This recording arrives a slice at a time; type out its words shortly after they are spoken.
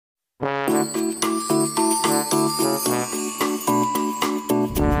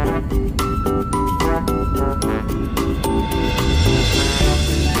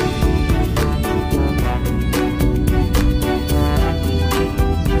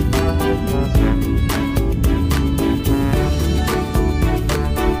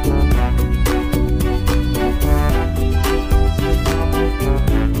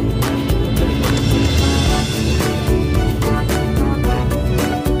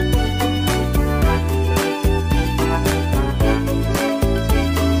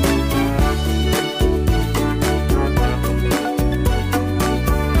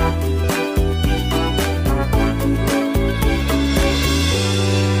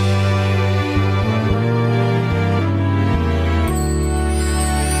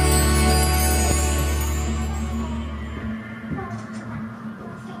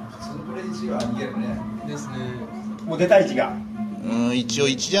もう出た位置が一応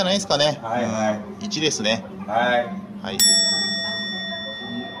1じゃないですかね。はいはい、1ですね。はいはい。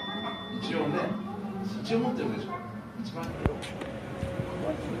一応ね、一応持ってるでしょ。一番行っ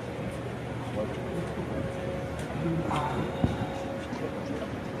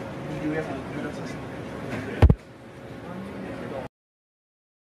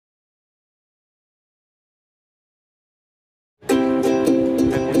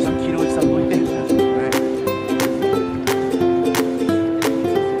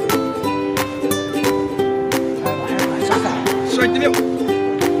てみよう。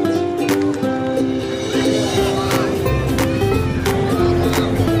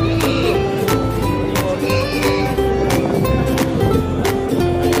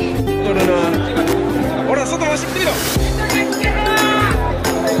ほら、外回して来てみろ。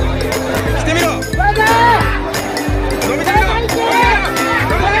来てみろ。伸びてみろ。伸びてみろ。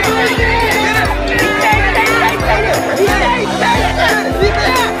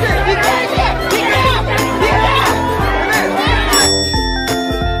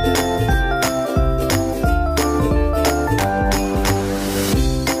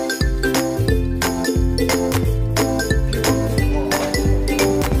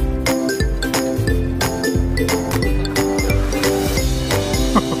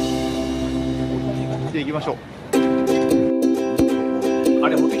行きましょう。あ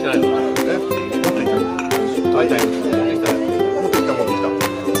れ持ってきてないの？持ってきた。はい、持ってきた。持ってきた。持ってきた。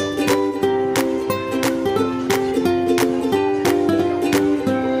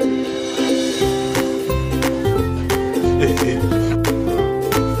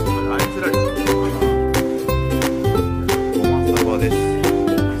あいつらごまさばです。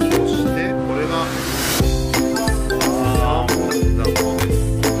そしてこれがサーモンダコです。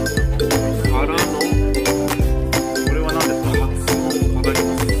からのこれは何ですか？初物を飾り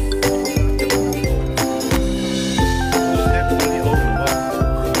ます。そしてここに合うのは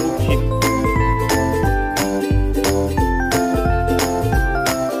黒キル。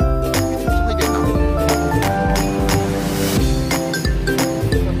めちゃくちゃ入って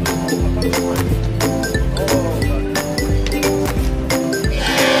る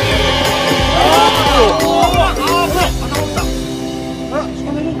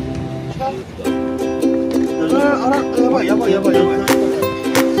な。やばい。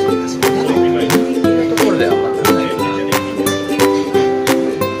ところで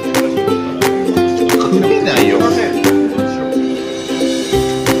食えないよ。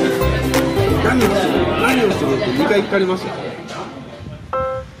何をするって2回聞かれました。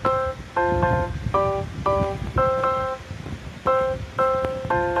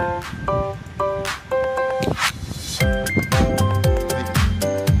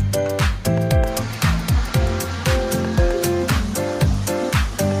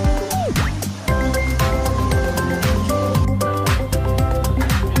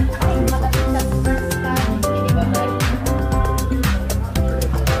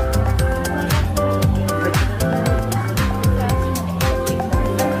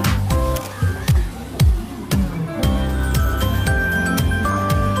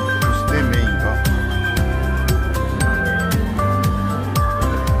麺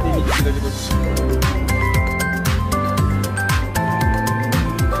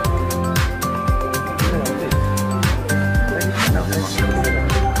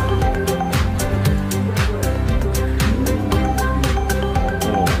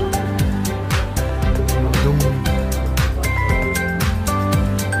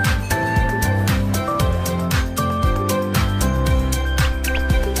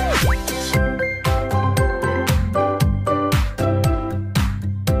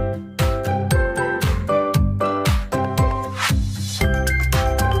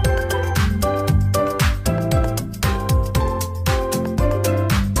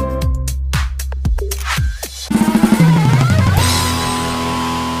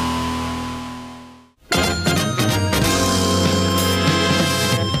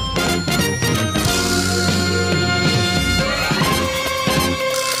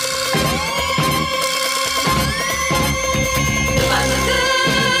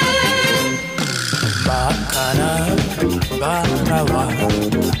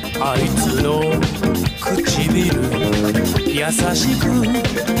優しく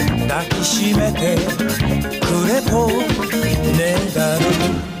抱きしめてくれと願う。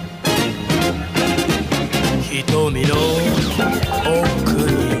瞳の奥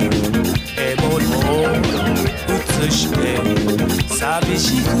に獲物を映して寂し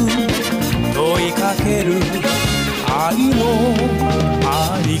く問いかける愛の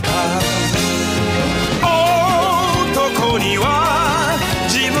ありか。男には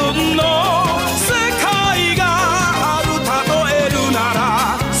自分の世界がある。例えるなら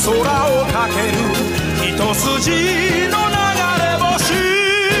空をかける一筋の流れ星。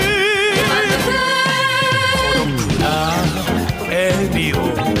孤独なエビを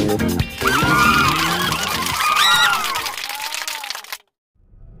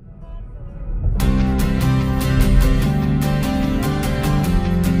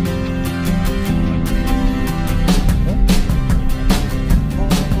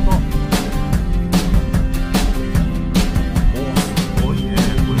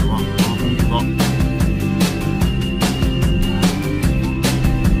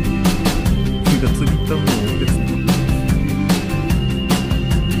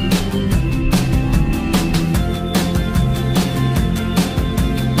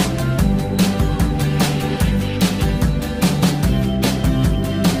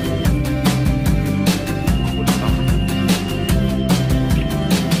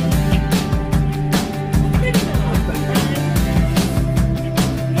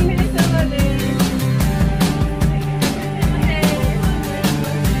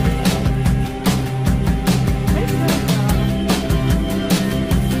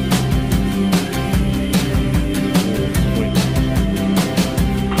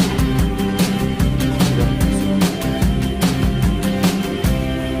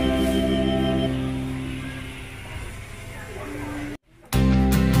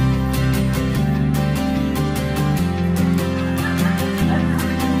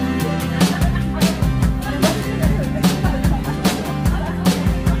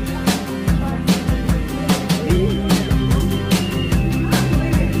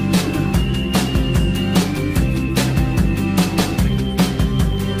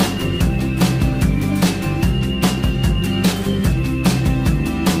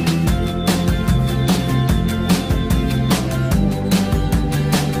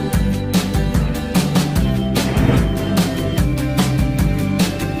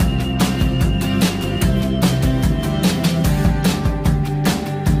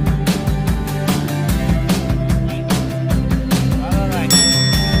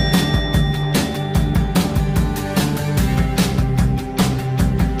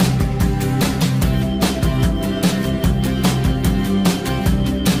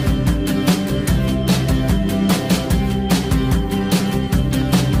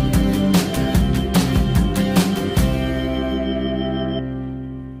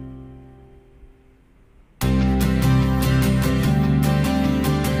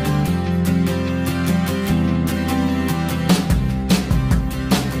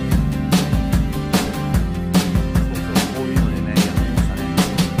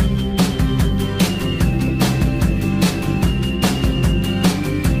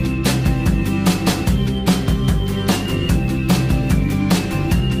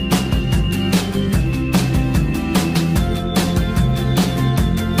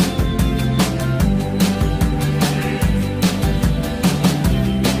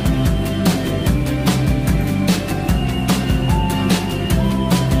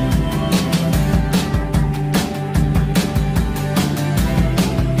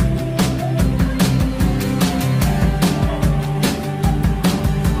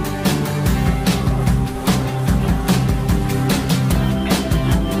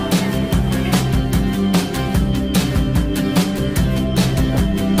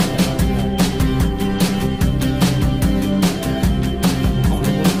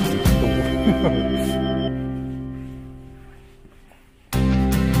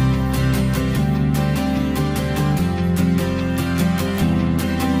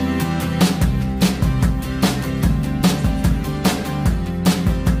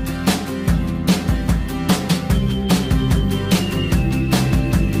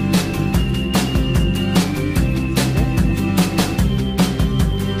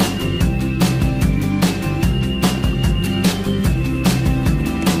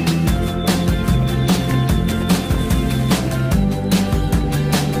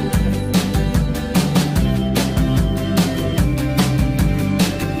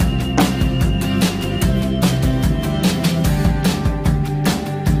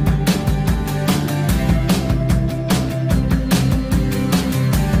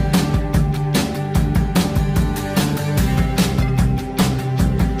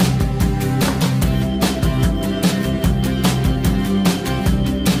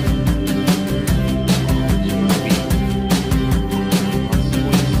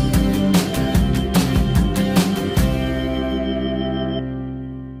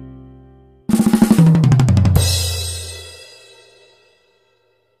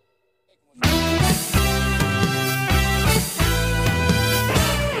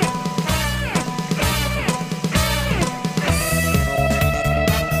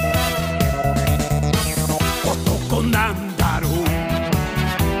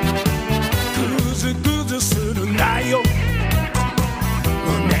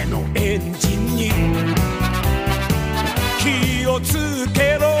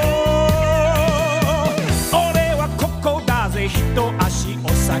けど俺はここだぜ一足お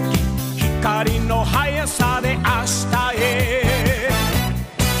先光の速さで明日へ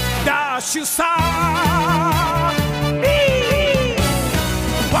ダッシュさ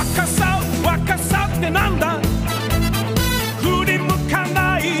若さ若さってなんだ振り向か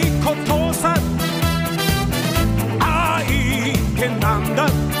ないことさ愛ってなんだ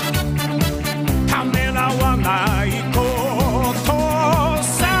ためらわないこと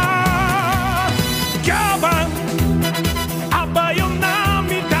さギャバンあばよ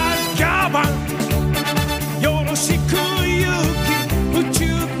涙ギャバンよろしくゆき宇宙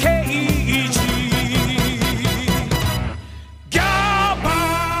刑事ギャバ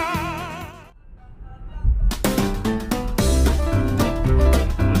ン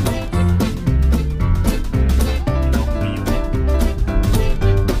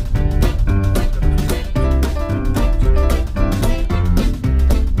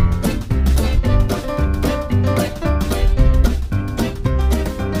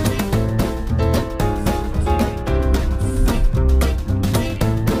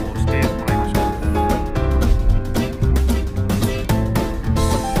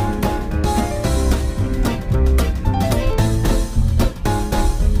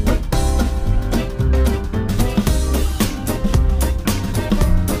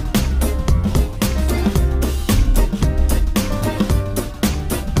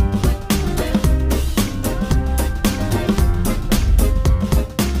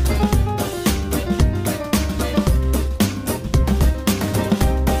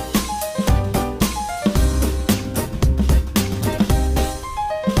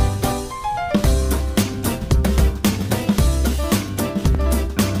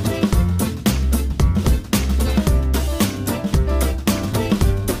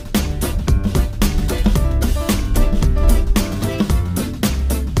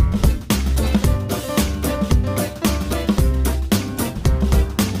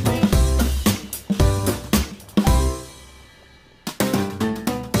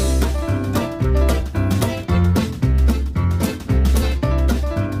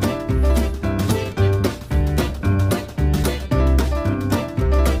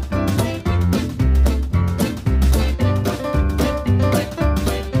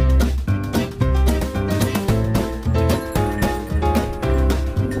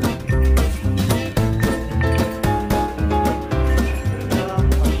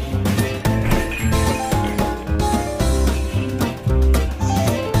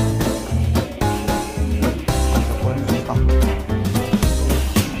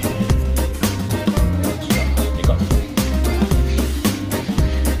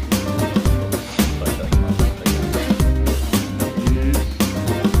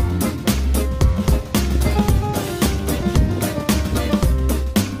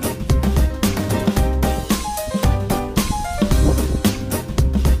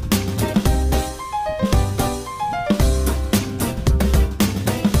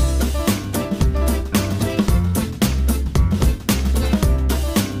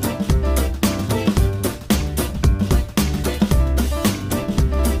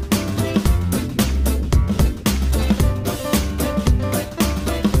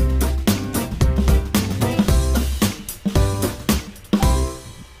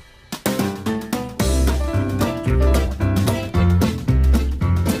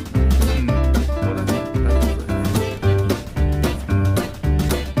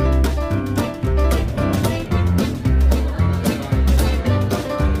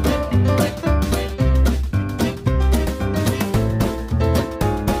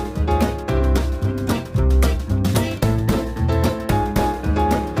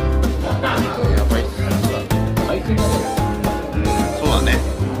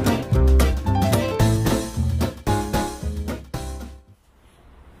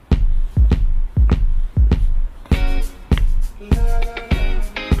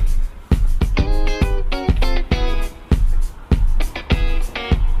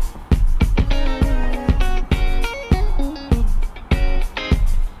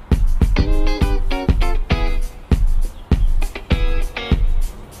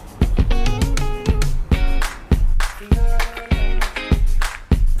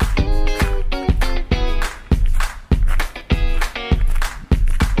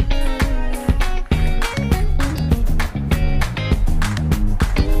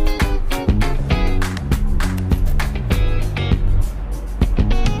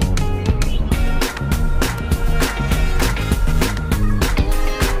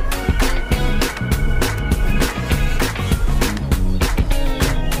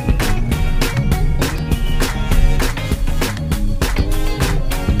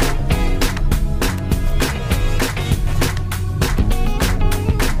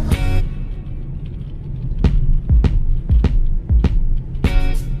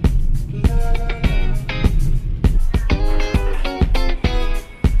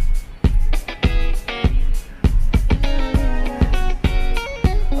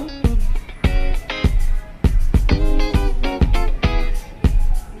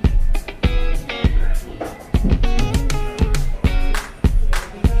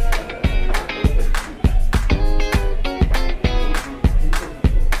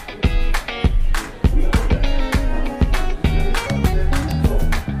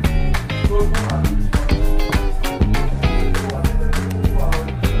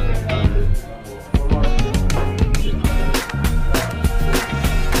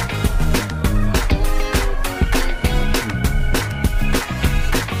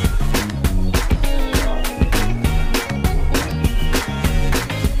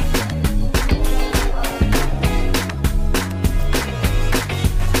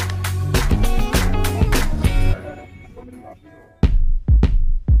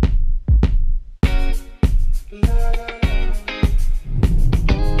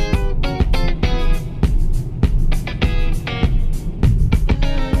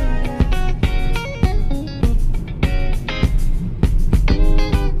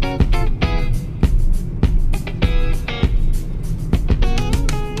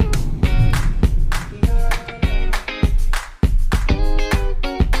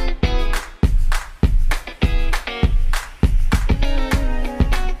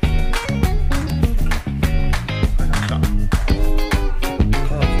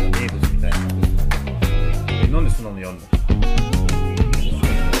でやるの。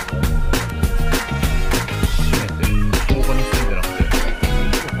ここに住んでなくて。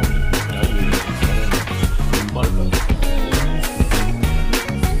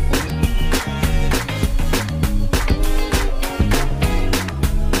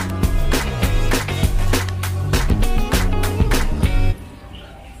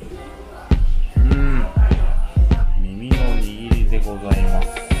耳の握りでございま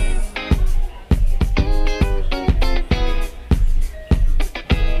す。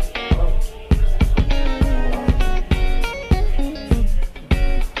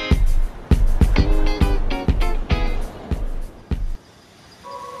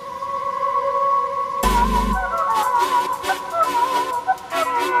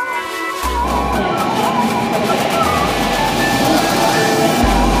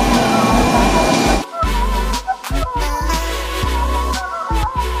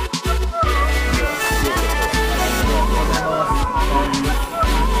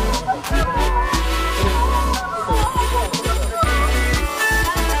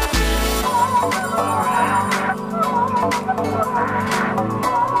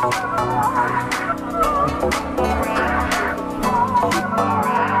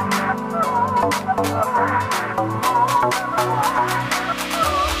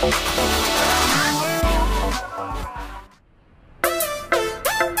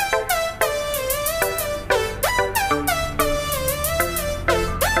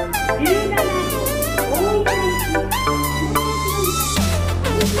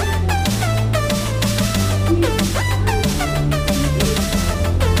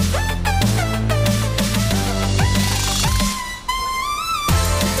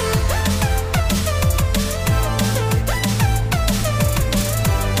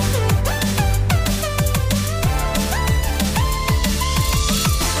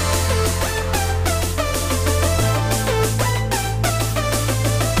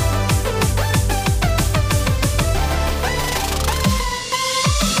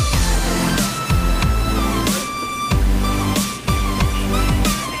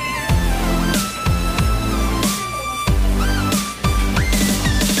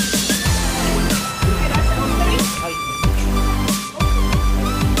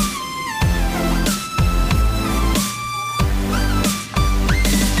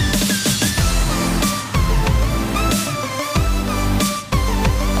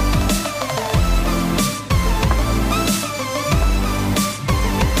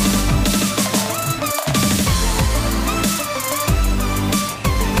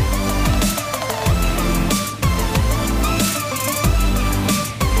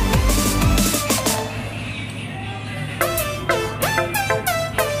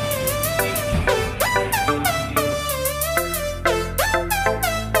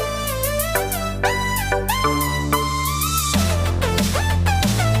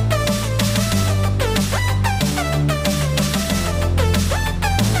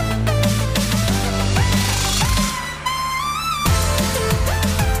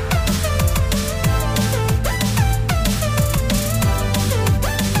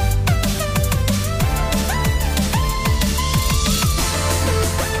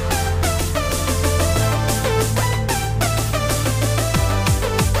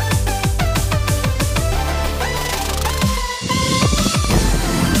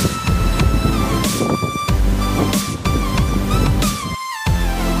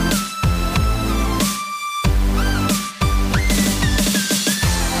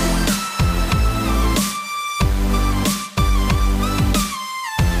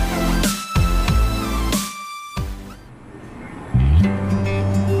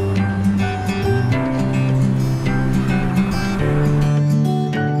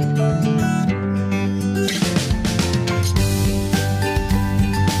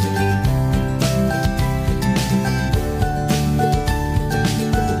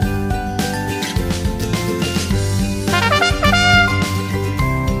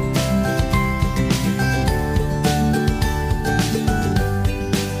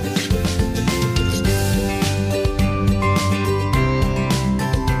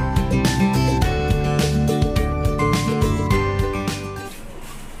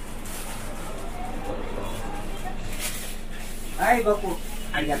はい、僕、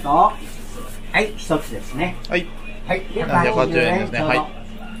ありがとう。はい、一つですね。はい。はい、で780円ですね。どうぞは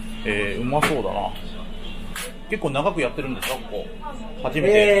い。うまそうだな。結構長くやってるんですか、ここ。初め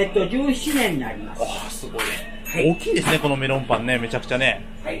て。17年になります。ああ、すごいね。はい、大きいですね、このメロンパンね、めちゃくちゃね。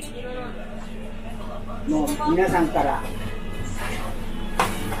はい。もう皆さんから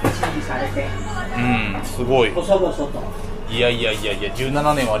支持されて。うん、すごい。細々と。いやいやいやいや、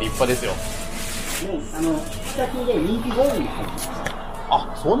17年は立派ですよ。北九で人気5位に入ってました。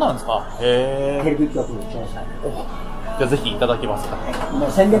あ、そうなんですか。へえ。テレビ局調査。じゃあぜひいただきますか。も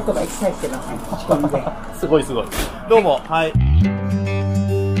う宣伝とか一切してません。口コミで。すごいすごい。どうも、はい。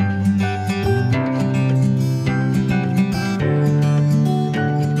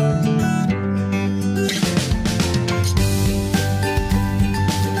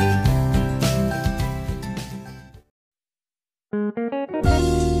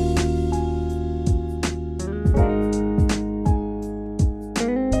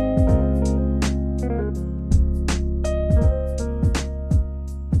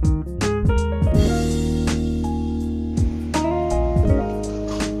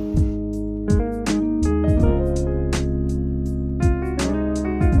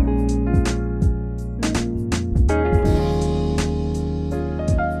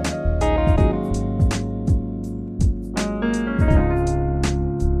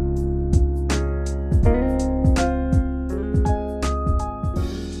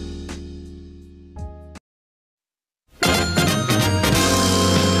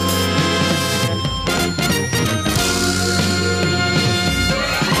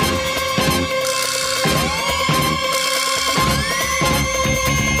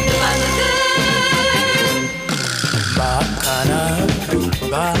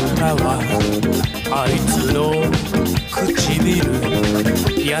バカはあいつの唇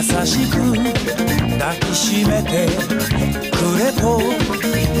優しく抱きしめてくれと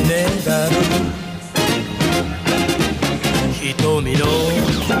願う瞳の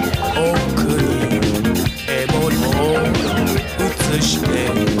奥に獲物を映して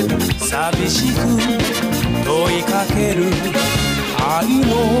寂しく問いかける愛の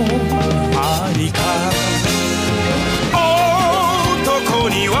ありか男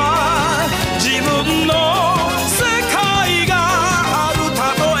には自分の世界がある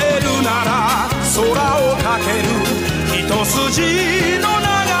例えるなら空をかける一筋の流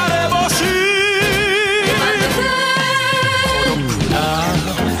れ星孤独な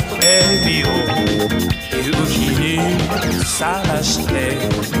エビを夕日にさらして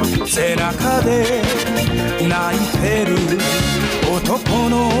背中で泣い